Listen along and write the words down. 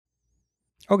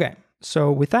Okay,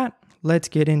 so with that, let's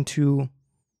get into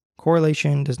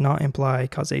correlation does not imply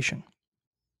causation.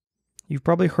 You've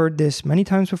probably heard this many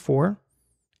times before,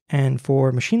 and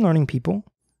for machine learning people,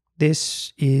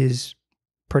 this is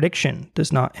prediction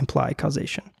does not imply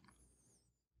causation.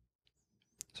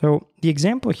 So the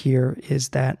example here is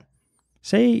that,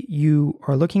 say you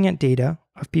are looking at data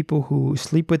of people who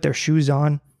sleep with their shoes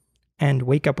on and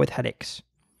wake up with headaches.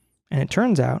 And it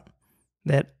turns out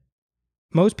that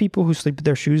most people who sleep with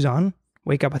their shoes on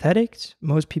wake up with headaches.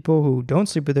 Most people who don't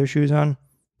sleep with their shoes on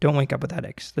don't wake up with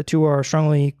headaches. The two are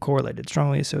strongly correlated,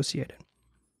 strongly associated.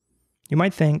 You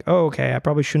might think, oh, okay, I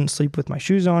probably shouldn't sleep with my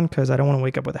shoes on because I don't want to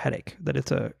wake up with a headache, that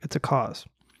it's a cause.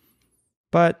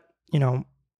 But,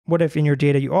 what if in your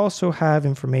data you also have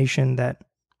information that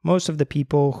most of the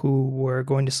people who were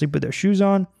going to sleep with their shoes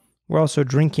on were also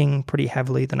drinking pretty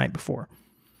heavily the night before.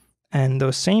 And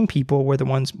those same people were the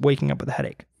ones waking up with a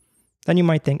headache. Then you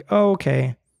might think, oh,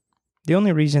 okay, the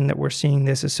only reason that we're seeing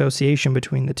this association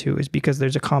between the two is because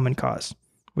there's a common cause,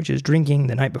 which is drinking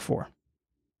the night before.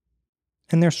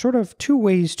 And there's sort of two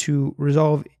ways to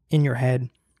resolve in your head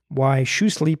why shoe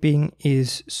sleeping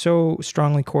is so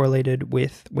strongly correlated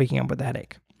with waking up with a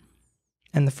headache.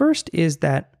 And the first is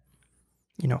that,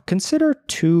 consider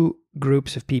two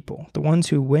groups of people, the ones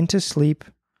who went to sleep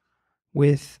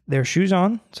with their shoes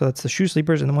on, so that's the shoe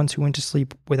sleepers, and the ones who went to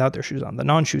sleep without their shoes on, the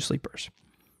non-shoe sleepers.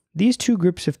 These two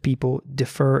groups of people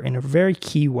differ in a very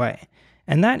key way,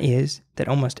 and that is that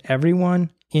almost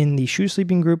everyone in the shoe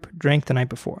sleeping group drank the night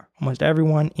before. Almost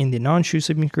everyone in the non-shoe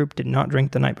sleeping group did not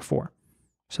drink the night before.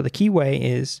 So the key way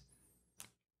is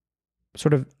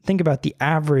sort of think about the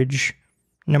average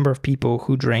number of people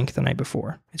who drank the night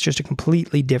before. It's just a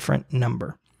completely different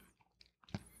number.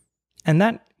 And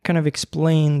that kind of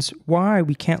explains why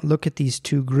we can't look at these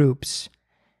two groups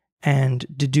and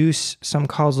deduce some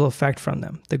causal effect from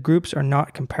them. The groups are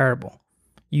not comparable.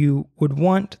 You would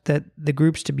want that the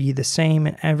groups to be the same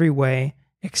in every way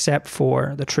except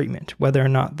for the treatment, whether or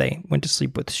not they went to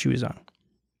sleep with shoes on.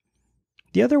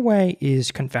 The other way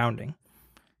is confounding.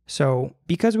 So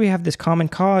because we have this common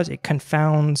cause, it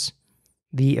confounds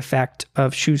the effect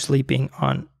of shoe sleeping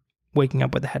on waking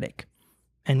up with a headache.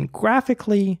 And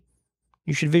graphically,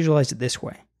 you should visualize it this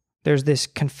way. There's this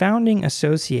confounding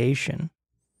association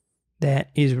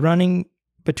that is running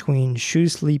between shoe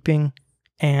sleeping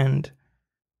and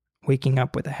waking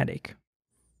up with a headache.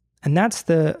 And that's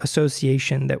the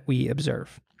association that we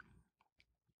observe.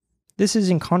 This is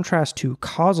in contrast to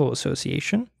causal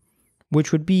association,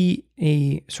 which would be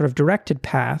a sort of directed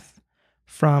path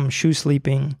from shoe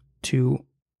sleeping to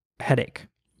headache.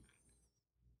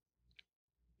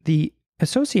 The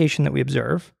association that we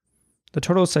observe, the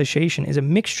total association, is a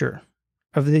mixture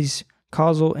of these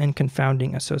causal and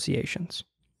confounding associations.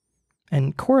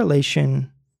 And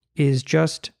correlation is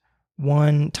just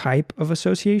one type of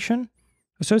association.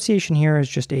 Association here is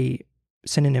just a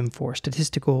synonym for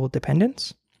statistical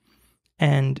dependence.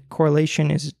 And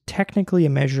correlation is technically a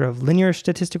measure of linear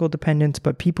statistical dependence,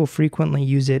 but people frequently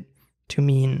use it to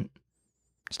mean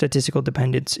statistical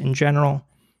dependence in general.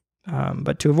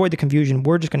 But to avoid the confusion,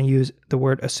 we're just going to use the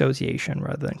word association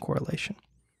rather than correlation.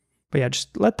 But yeah,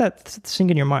 just let that sink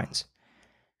in your minds.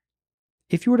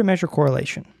 If you were to measure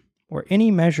correlation or any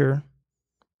measure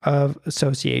of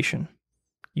association,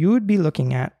 you would be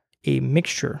looking at a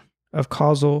mixture of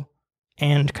causal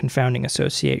and confounding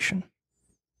association.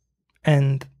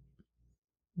 And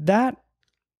that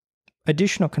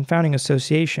additional confounding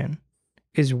association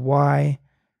is why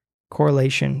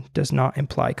correlation does not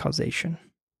imply causation.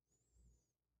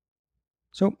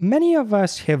 So many of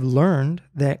us have learned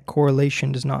that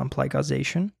correlation does not imply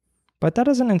causation, but that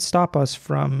doesn't stop us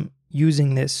from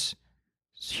using this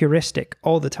heuristic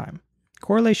all the time.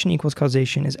 Correlation equals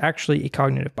causation is actually a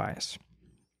cognitive bias.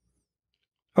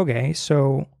 Okay,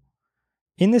 so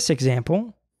in this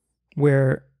example,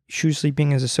 where shoe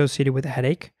sleeping is associated with a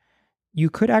headache, you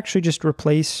could actually just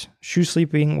replace shoe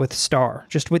sleeping with star,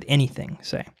 just with anything,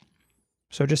 say.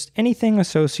 So just anything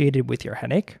associated with your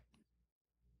headache.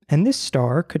 And this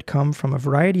star could come from a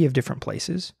variety of different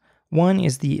places. One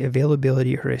is the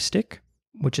availability heuristic,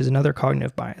 which is another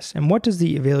cognitive bias. And what does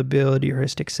the availability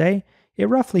heuristic say? It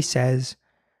roughly says,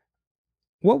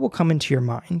 what will come into your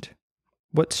mind,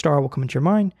 what star will come into your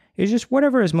mind, is just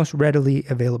whatever is most readily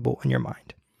available in your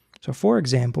mind. So for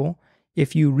example,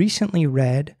 if you recently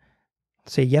read,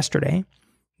 say yesterday,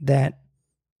 that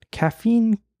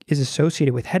caffeine is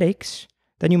associated with headaches,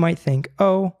 then you might think,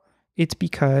 oh, it's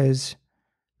because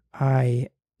I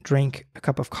drank a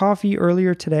cup of coffee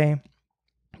earlier today.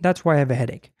 That's why I have a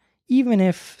headache. Even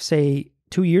if, say,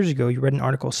 2 years ago, you read an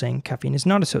article saying caffeine is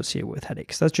not associated with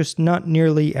headaches. That's just not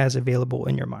nearly as available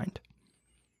in your mind.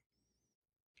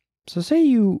 So say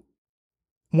you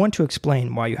want to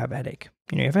explain why you have a headache.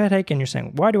 You have a headache and you're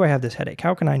saying, why do I have this headache?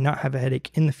 How can I not have a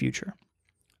headache in the future?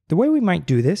 The way we might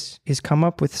do this is come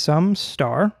up with some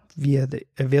star via the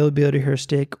availability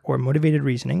heuristic or motivated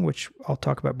reasoning, which I'll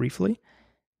talk about briefly.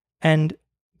 And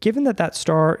given that that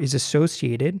star is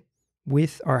associated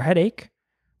with our headache,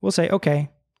 we'll say, okay,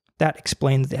 that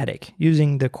explains the headache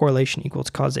using the correlation equals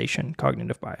causation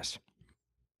cognitive bias.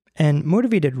 And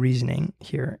motivated reasoning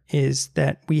here is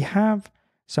that we have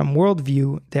some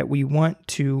worldview that we want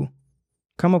to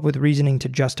come up with reasoning to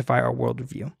justify our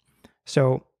worldview.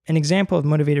 So an example of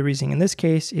motivated reasoning in this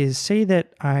case is, say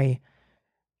that I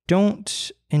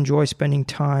don't enjoy spending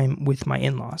time with my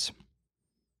in-laws.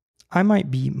 I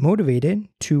might be motivated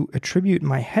to attribute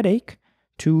my headache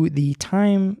to the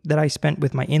time that I spent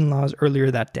with my in-laws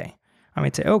earlier that day. I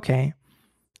might say, okay,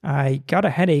 I got a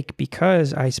headache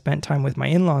because I spent time with my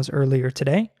in-laws earlier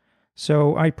today,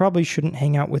 so I probably shouldn't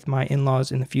hang out with my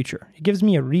in-laws in the future. It gives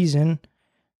me a reason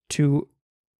to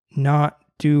not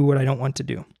do what I don't want to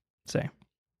do, say.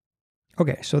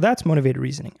 Okay, so that's motivated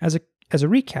reasoning. As a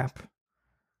recap,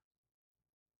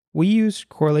 we use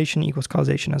correlation equals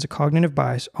causation as a cognitive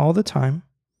bias all the time.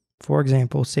 For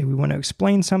example, say we want to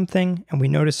explain something and we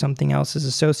notice something else is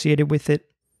associated with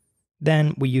it,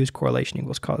 then we use correlation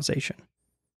equals causation.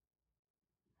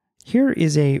 Here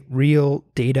is a real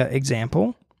data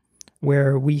example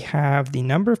where we have the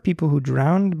number of people who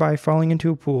drowned by falling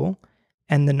into a pool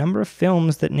and the number of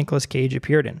films that Nicolas Cage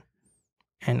appeared in.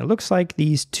 And it looks like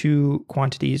these two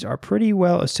quantities are pretty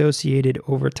well associated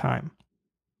over time.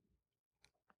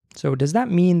 So does that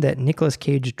mean that Nicolas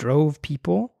Cage drove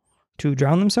people to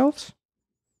drown themselves?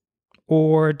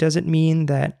 Or does it mean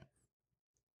that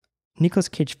Nicolas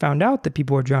Cage found out that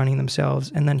people were drowning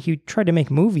themselves and then he tried to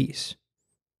make movies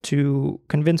to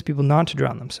convince people not to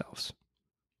drown themselves?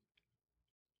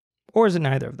 Or is it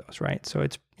neither of those, right? So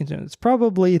it's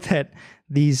probably that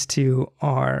these two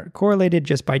are correlated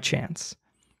just by chance,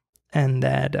 and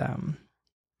that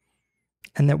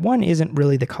one isn't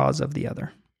really the cause of the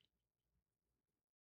other.